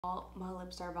My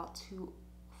lips are about to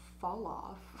fall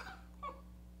off.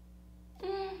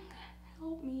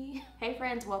 Help me. Hey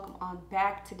friends, welcome on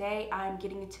back. Today I'm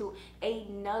getting into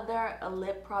another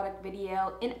lip product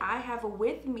video, and I have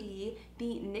with me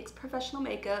the NYX Professional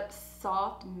Makeup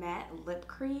Soft Matte Lip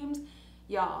Creams.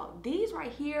 Y'all, these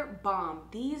right here, bomb.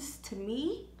 These to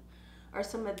me are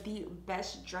some of the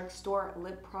best drugstore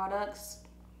lip products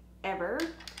ever.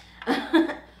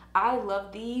 I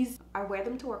love these. I wear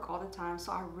them to work all the time,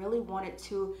 so I really wanted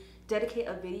to dedicate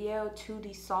a video to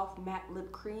the soft matte lip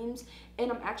creams,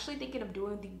 and I'm actually thinking of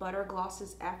doing the butter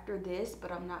glosses after this, but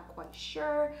I'm not quite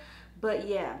sure. But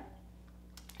yeah,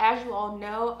 as you all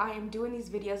know, I am doing these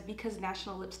videos because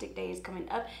National Lipstick Day is coming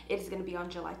up. It is going to be on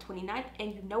July 29th,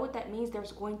 and you know what that means.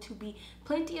 There's going to be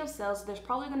plenty of sales. There's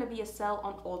probably going to be a sale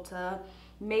on Ulta,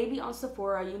 maybe on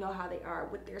Sephora. You know how they are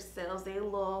with their sales. They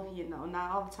love, you know,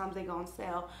 not all the times they go on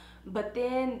sale. But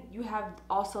then you have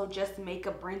also just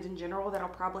makeup brands in general that'll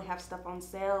probably have stuff on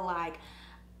sale. Like,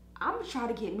 I'm gonna try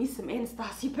to get me some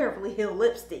Anastasia Beverly Hills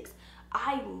lipsticks.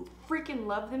 I freaking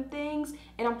love them things,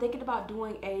 and I'm thinking about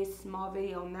doing a small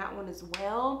video on that one as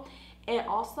well. And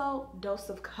also Dose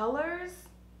of Colors.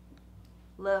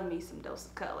 Love me some Dose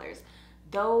of Colors.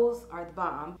 Those are the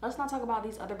bomb. Let's not talk about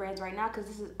these other brands right now because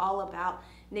this is all about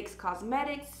NYX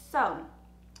Cosmetics. So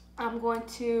I'm going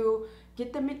to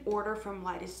get them in order from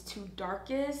lightest to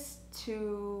darkest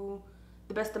to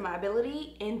the best of my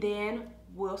ability, and then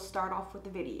we'll start off with the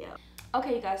video.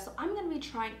 Okay, you guys, so I'm going to be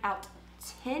trying out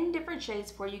 10 different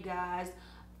shades for you guys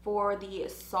for the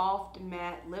soft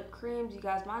matte lip creams. You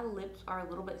guys, my lips are a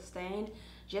little bit stained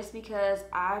just because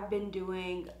I've been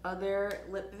doing other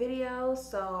lip videos,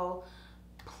 so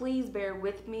please bear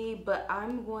with me, but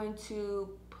I'm going to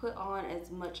put on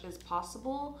as much as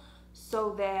possible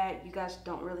so that you guys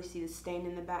don't really see the stain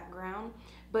in the background.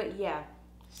 But yeah,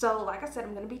 so like I said,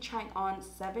 I'm going to be trying on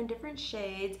 7 different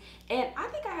shades, and I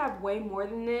think I have way more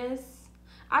than this.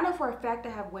 I know for a fact I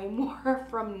have way more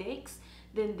from NYX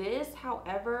than this.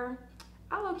 However,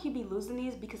 I low-key be losing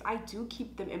these because I do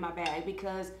keep them in my bag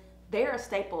because they're a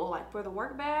staple. Like for the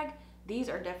work bag, these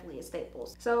are definitely a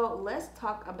staple. So let's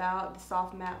talk about the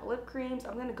soft matte lip creams.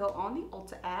 I'm going to go on the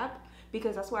Ulta app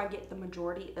because that's where I get the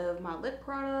majority of my lip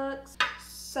products.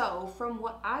 So from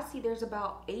what I see, there's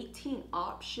about 18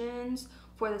 options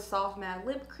for the soft matte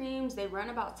lip creams. They run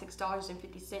about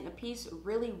 $6.50 a piece.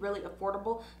 Really, really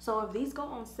affordable. So if these go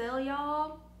on sale,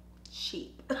 y'all,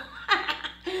 cheap.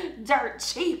 Dirt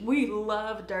cheap. We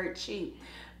love dirt cheap.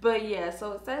 But yeah,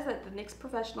 so it says that the NYX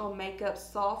Professional Makeup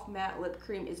Soft Matte Lip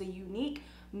Cream is a unique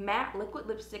matte liquid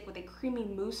lipstick with a creamy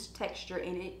mousse texture,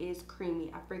 and it is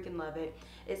creamy. I freaking love it.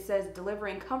 It says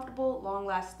delivering comfortable,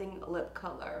 long-lasting lip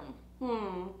color. I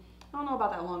don't know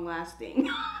about that long-lasting.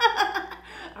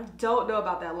 I don't know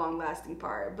about that long-lasting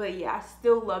part, but yeah, I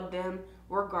still love them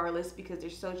regardless because they're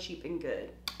so cheap and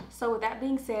good. So with that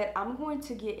being said, I'm going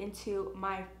to get into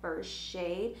my first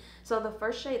shade. So the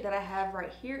first shade that I have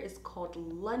right here is called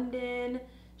London.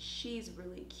 She's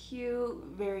really cute,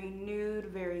 very nude,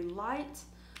 very light.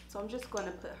 So I'm just going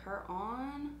to put her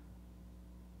on.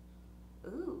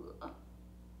 Ooh.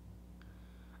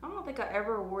 I don't think I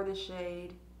ever wore this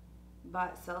shade by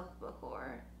itself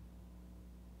before,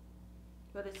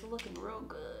 but it's looking real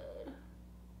good.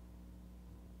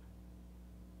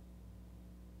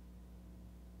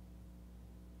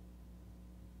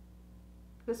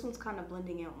 This one's kind of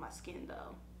blending out my skin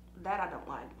though. That I don't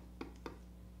like.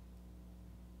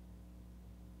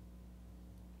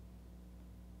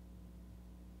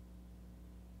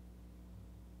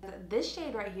 This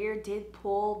shade right here did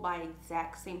pull my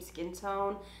exact same skin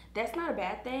tone. That's not a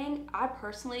bad thing. I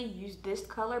personally use this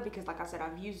color because, like I said,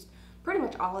 I've used pretty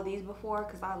much all of these before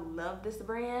because I love this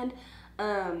brand.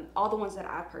 All the ones that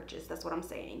I purchased, that's what I'm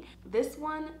saying. This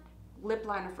one, lip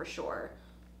liner for sure.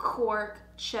 Cork,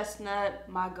 Chestnut,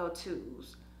 my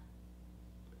go-tos.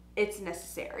 It's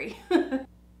necessary.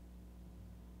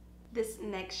 This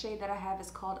next shade that I have is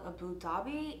called Abu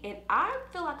Dhabi, and I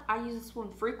feel like I use this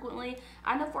one frequently.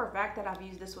 I know for a fact that I've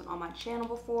used this one on my channel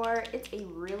before. It's a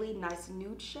really nice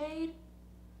nude shade,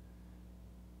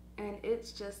 and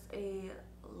it's just a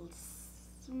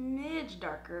smidge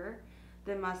darker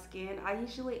than my skin. I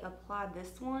usually apply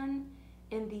this one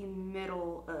in the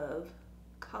middle of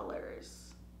colors.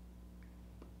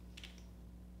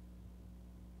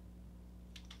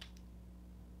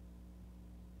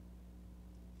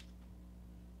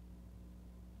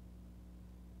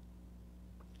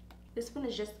 This one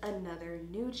is just another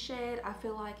nude shade. I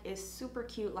feel like it's super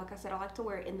cute. Like I said, I like to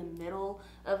wear it in the middle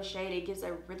of a shade. It gives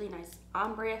a really nice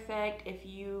ombre effect. If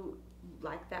you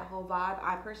like that whole vibe.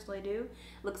 I personally do.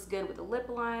 Looks good with a lip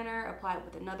liner. Apply it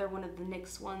with another one of the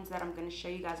NYX ones that I'm going to show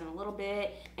you guys in a little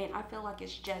bit. And I feel like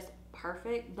it's just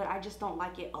perfect, but I just don't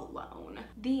like it alone.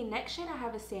 The next shade I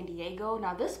have is San Diego.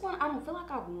 Now this one, I don't feel like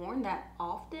I've worn that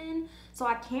often, so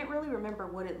I can't really remember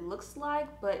what it looks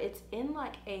like, but it's in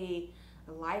like a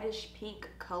lightish pink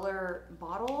color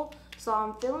bottle. So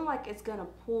I'm feeling like it's gonna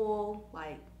pull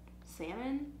like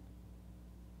salmon.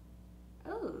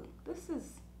 Oh, this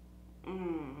is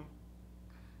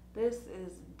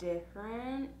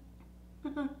different.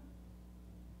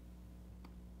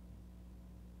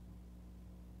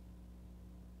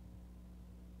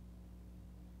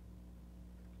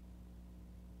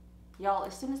 Y'all,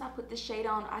 as soon as I put this shade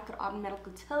on, I could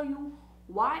automatically tell you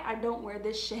why I don't wear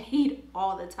this shade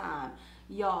all the time.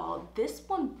 Y'all, this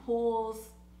one pulls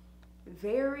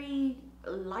very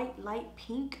light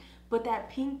pink, but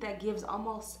that pink that gives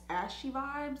almost ashy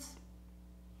vibes.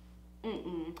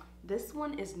 This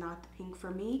one is not the pink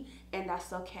for me, and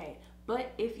that's okay.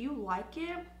 But if you like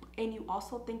it and you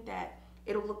also think that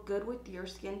it'll look good with your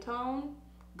skin tone,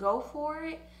 go for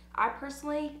it. I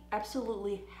personally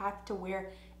absolutely have to wear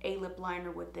a lip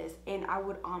liner with this, and I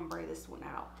would ombre this one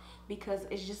out because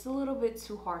it's just a little bit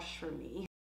too harsh for me.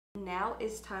 Now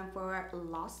it's time for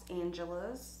Los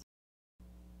Angeles.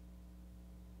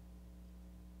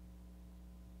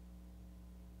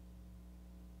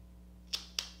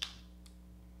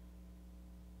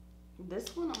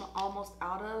 This one I'm almost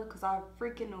out of because I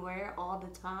freaking wear it all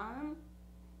the time.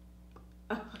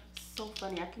 It's so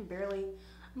funny. I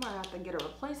might have to get a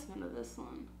replacement of this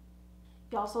one.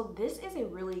 Y'all, so this is a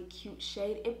really cute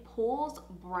shade. It pulls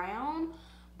brown,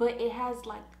 but it has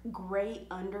like gray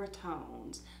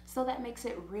undertones. So that makes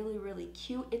it really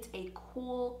cute. It's a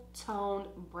cool toned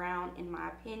brown in my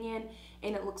opinion,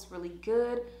 and it looks really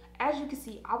good. As you can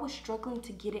see, I was struggling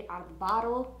to get it out of the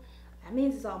bottle. That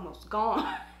means it's almost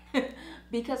gone.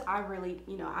 Because I really,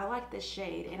 I like this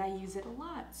shade and I use it a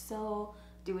lot. So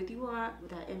do what you want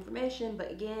with that information. But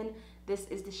again, this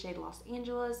is the shade Los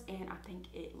Angeles, and I think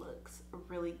it looks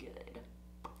really good.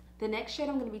 The next shade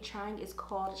I'm going to be trying is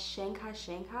called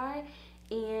Shanghai,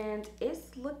 and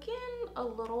it's looking a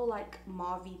little like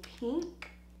mauvey pink.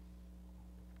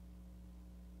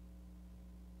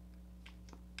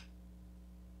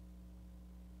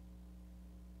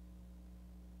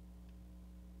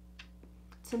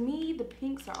 To me, the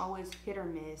pinks are always hit or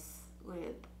miss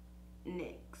with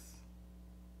NYX.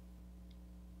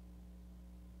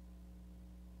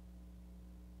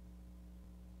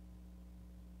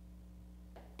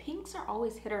 Pinks are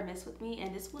always hit or miss with me,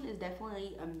 and this one is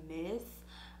definitely a miss.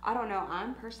 I don't know.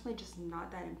 I'm personally just not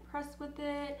that impressed with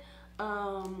it.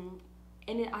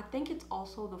 I think it's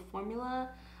also the formula.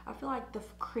 I feel like the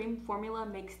cream formula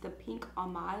makes the pink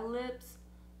on my lips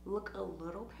look a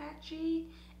little patchy,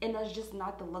 and that's just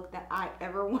not the look that I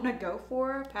ever want to go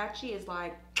for. Patchy is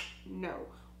like, no,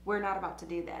 we're not about to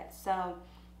do that. So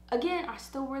again, I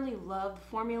still really love the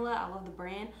formula. I love the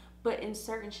brand, but in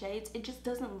certain shades, it just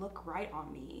doesn't look right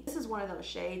on me. This is one of those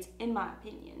shades, in my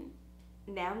opinion.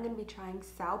 Now I'm going to be trying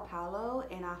Sao Paulo,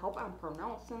 and I hope I'm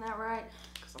pronouncing that right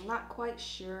because I'm not quite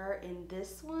sure. In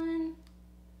this one,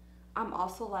 I'm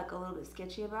also like a little bit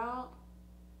sketchy about.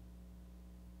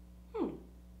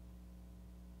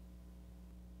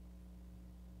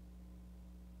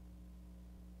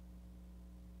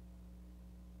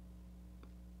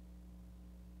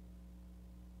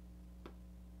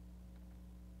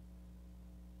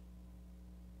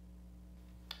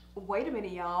 Wait a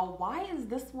minute, y'all. Why is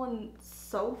this one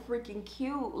so freaking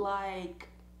cute? Like,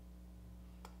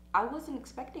 I wasn't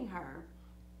expecting her.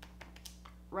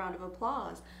 Round of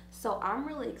applause. So I'm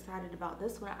really excited about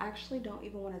this one. I actually don't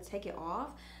even want to take it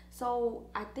off. So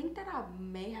I think that I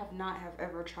may have not have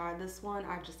ever tried this one.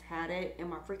 I just had it in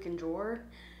my freaking drawer.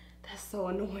 That's so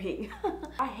annoying.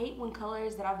 I hate when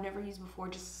colors that I've never used before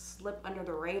just slip under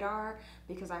the radar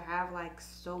because I have like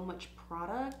so much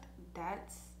product.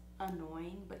 That's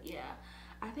annoying. But yeah,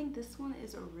 I think this one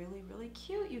is really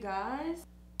cute, you guys.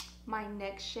 My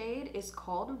next shade is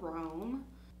called Rome.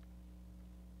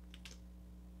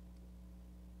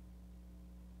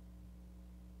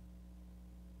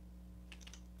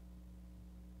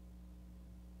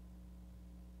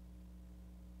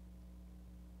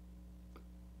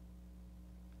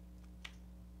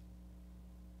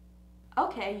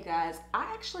 Okay, you guys, I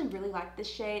actually really like this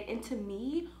shade, and to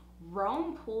me,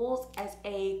 Rome pulls as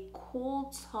a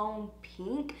cool tone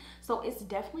pink, so it's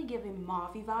definitely giving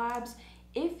mauve vibes.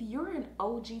 If you're an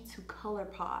OG to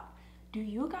ColourPop, do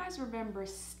you guys remember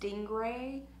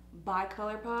Stingray by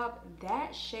ColourPop.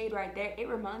 That shade right there, it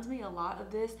reminds me a lot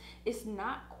of this. It's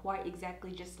not quite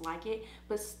exactly just like it,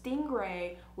 but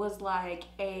Stingray was like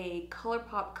a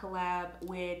ColourPop collab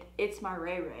with It's My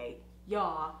Ray Ray.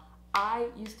 Y'all, I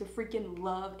used to freaking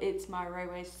love It's My Ray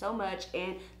Ray so much,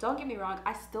 and don't get me wrong,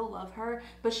 I still love her,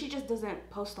 but she just doesn't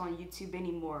post on YouTube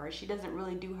anymore. She doesn't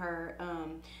really do her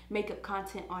makeup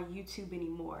content on YouTube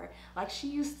anymore. Like she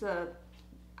used to.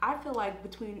 I feel like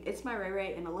between It's My Ray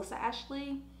Ray and Alyssa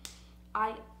Ashley,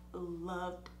 I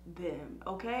loved them,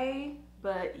 okay?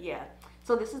 But yeah,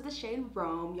 so this is the shade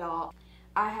Rome, y'all.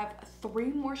 I have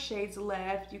 3 more shades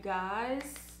left, you guys.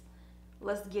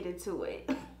 Let's get into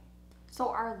it. So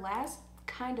our last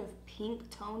kind of pink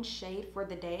tone shade for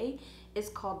the day is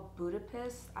called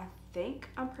Budapest. I think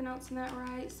I'm pronouncing that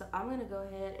right. So I'm gonna go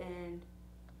ahead and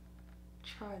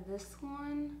try this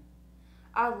one.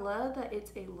 I love that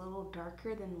it's a little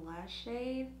darker than the last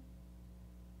shade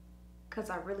because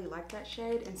I really like that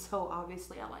shade, and so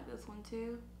obviously I like this one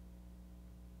too.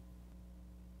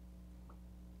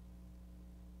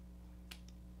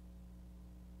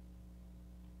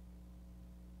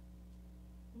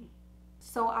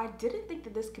 So I didn't think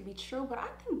that this could be true, but I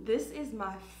think this is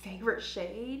my favorite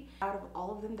shade out of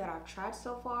all of them that I've tried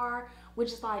so far,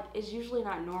 which is like, it's usually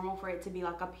not normal for it to be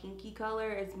like a pinky color.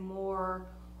 It's more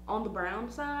on the brown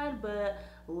side, but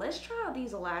let's try out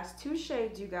these last 2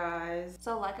 shades, you guys.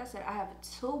 So like I said, I have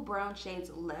 2 brown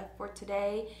shades left for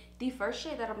today. The first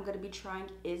shade that I'm going to be trying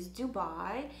is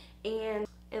Dubai, and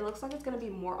it looks like it's going to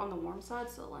be more on the warm side,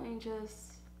 so let me just...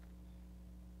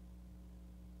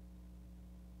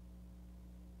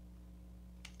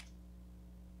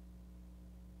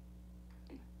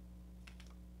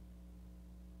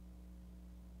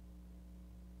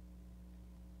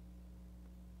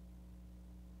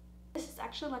 This is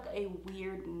actually like a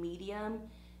weird medium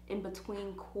in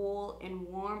between cool and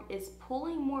warm. It's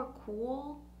pulling more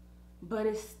cool, but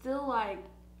it's still like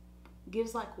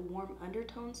gives like warm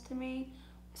undertones to me.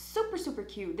 Super, super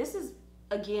cute. This is,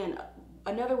 again,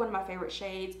 another one of my favorite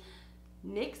shades.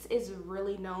 NYX is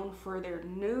really known for their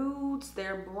nudes,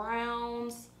 their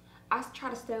browns. I try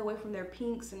to stay away from their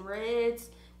pinks and reds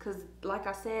because, like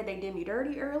I said, they did me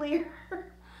dirty earlier.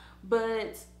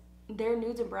 But their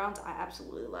nudes and browns I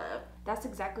absolutely love. That's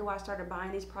exactly why I started buying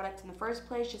these products in the first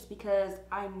place, just because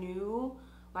I knew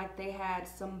like they had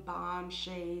some bomb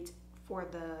shades for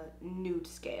the nude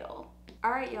scale.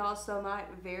 All right, y'all, so my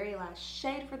very last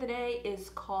shade for the day is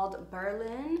called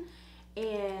Berlin,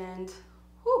 and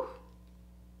whew,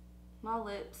 my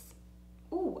lips.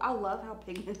 Ooh, I love how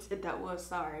pigmented that was.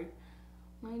 Sorry.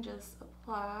 Let me just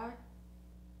apply.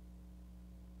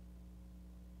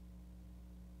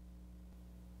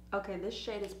 Okay, this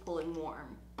shade is pulling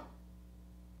warm.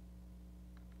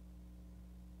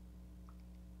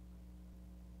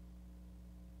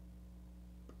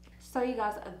 So you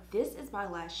guys, this is my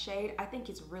last shade. I think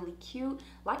it's really cute.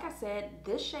 Like I said,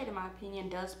 this shade in my opinion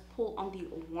does pull on the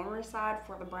warmer side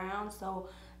for the brown, so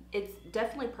it's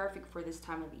definitely perfect for this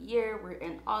time of the year. We're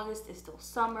in August, it's still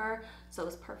summer, so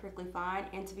it's perfectly fine.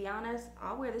 And to be honest,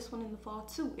 I'll wear this one in the fall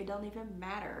too. It don't even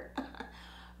matter.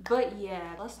 But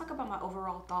yeah, let's talk about my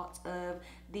overall thoughts of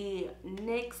the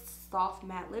NYX Soft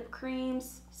Matte Lip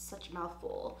Creams. Such a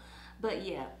mouthful. But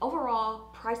yeah,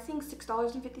 overall, pricing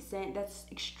 $6.50. That's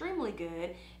extremely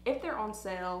good. If they're on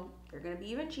sale, they're going to be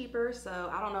even cheaper.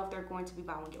 So I don't know if they're going to be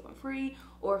buy one, get one free,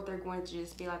 or if they're going to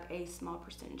just be like a small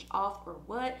percentage off or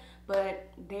what.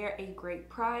 But they're a great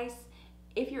price.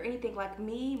 If you're anything like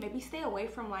me, maybe stay away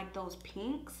from like those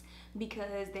pinks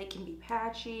because they can be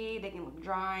patchy, they can look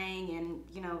drying, and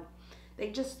you know,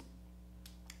 they just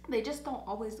don't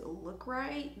always look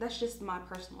right. That's just my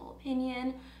personal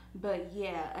opinion. But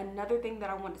yeah, another thing that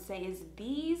I want to say is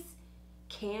these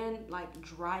can like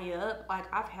dry up. Like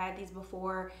I've had these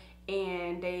before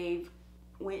and they've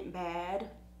went bad.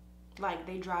 Like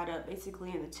they dried up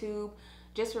basically in the tube.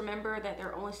 Just remember that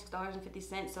they're only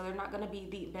 $6.50, so they're not going to be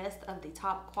the best of the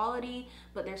top quality,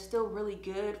 but they're still really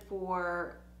good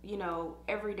for, you know,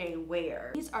 everyday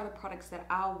wear. These are the products that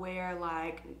I'll wear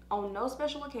like on no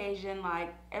special occasion,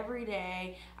 like every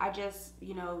day. I just,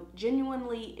 you know,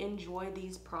 genuinely enjoy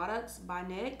these products by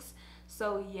NYX.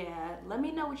 So yeah, let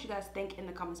me know what you guys think in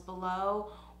the comments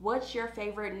below. What's your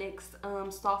favorite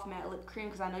NYX soft matte lip cream?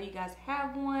 Because I know you guys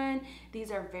have one.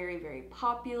 These are very, very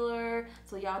popular.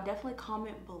 So y'all definitely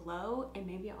comment below and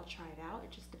maybe I'll try it out. It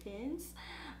just depends.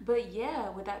 But yeah,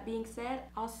 with that being said,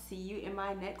 I'll see you in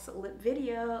my next lip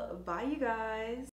video. Bye, you guys.